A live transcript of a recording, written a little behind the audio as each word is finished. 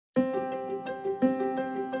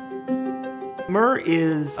MURR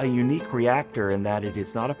is a unique reactor in that it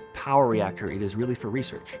is not a power reactor, it is really for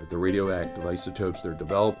research. The radioactive isotopes they're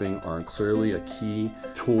developing are clearly a key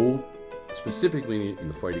tool, specifically in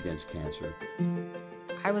the fight against cancer.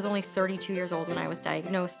 I was only 32 years old when I was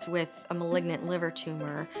diagnosed with a malignant liver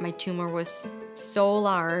tumor. My tumor was so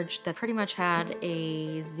large that pretty much had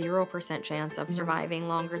a 0% chance of surviving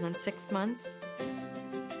longer than 6 months.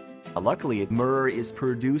 Luckily, MURR is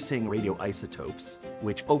producing radioisotopes,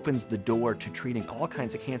 which opens the door to treating all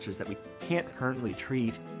kinds of cancers that we can't currently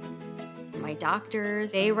treat. My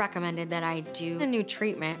doctors, they recommended that I do a new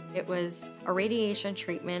treatment. It was a radiation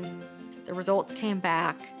treatment. The results came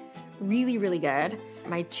back really, really good.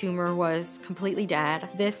 My tumor was completely dead.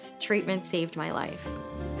 This treatment saved my life.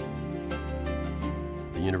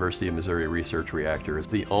 The University of Missouri Research Reactor is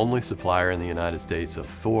the only supplier in the United States of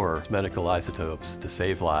 4 medical isotopes to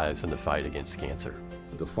save lives in the fight against cancer.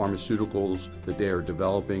 The pharmaceuticals that they are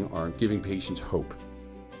developing are giving patients hope.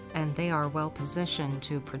 And they are well positioned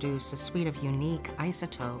to produce a suite of unique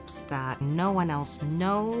isotopes that no one else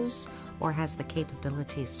knows or has the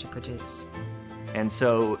capabilities to produce. And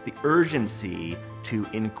so the urgency to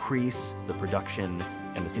increase the production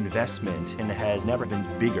and the investment has never been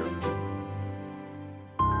bigger.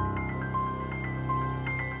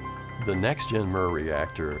 The NextGen MURR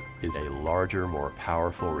reactor is a larger, more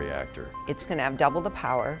powerful reactor. It's going to have double the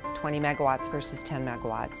power, 20 megawatts versus 10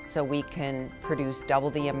 megawatts, so we can produce double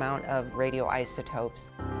the amount of radioisotopes.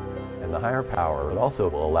 And the higher power also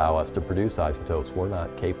will allow us to produce isotopes we're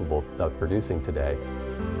not capable of producing today.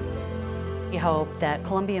 We hope that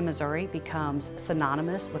Columbia, Missouri becomes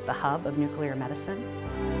synonymous with the hub of nuclear medicine.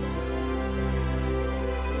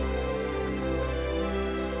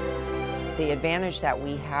 The advantage that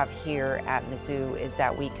we have here at Mizzou is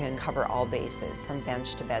that we can cover all bases from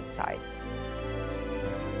bench to bedside.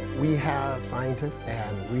 We have scientists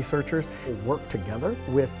and researchers who work together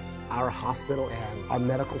with our hospital and our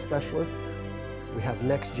medical specialists. We have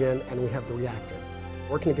NextGen and we have the reactor,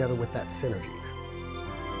 working together with that synergy.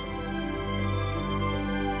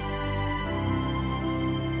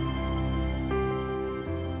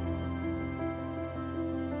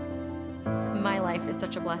 My life is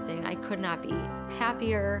such a blessing. I could not be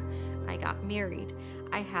happier. I got married.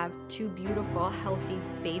 I have 2 beautiful, healthy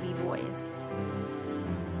baby boys.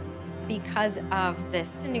 Because of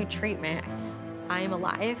this new treatment, I am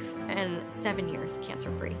alive and 7 years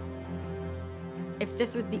cancer-free. If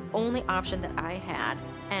this was the only option that I had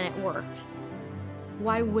and it worked,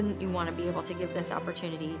 why wouldn't you want to be able to give this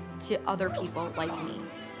opportunity to other people like me?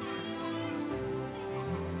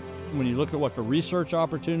 When you look at what the research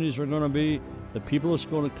opportunities are going to be, the people that's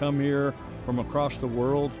going to come here from across the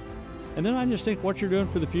world, and then I just think what you're doing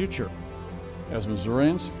for the future. As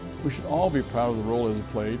Missourians, we should all be proud of the role it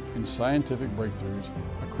has played in scientific breakthroughs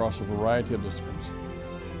across a variety of disciplines.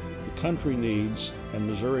 The country needs, and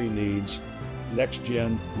Missouri needs,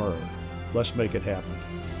 NextGen MURR. Let's make it happen.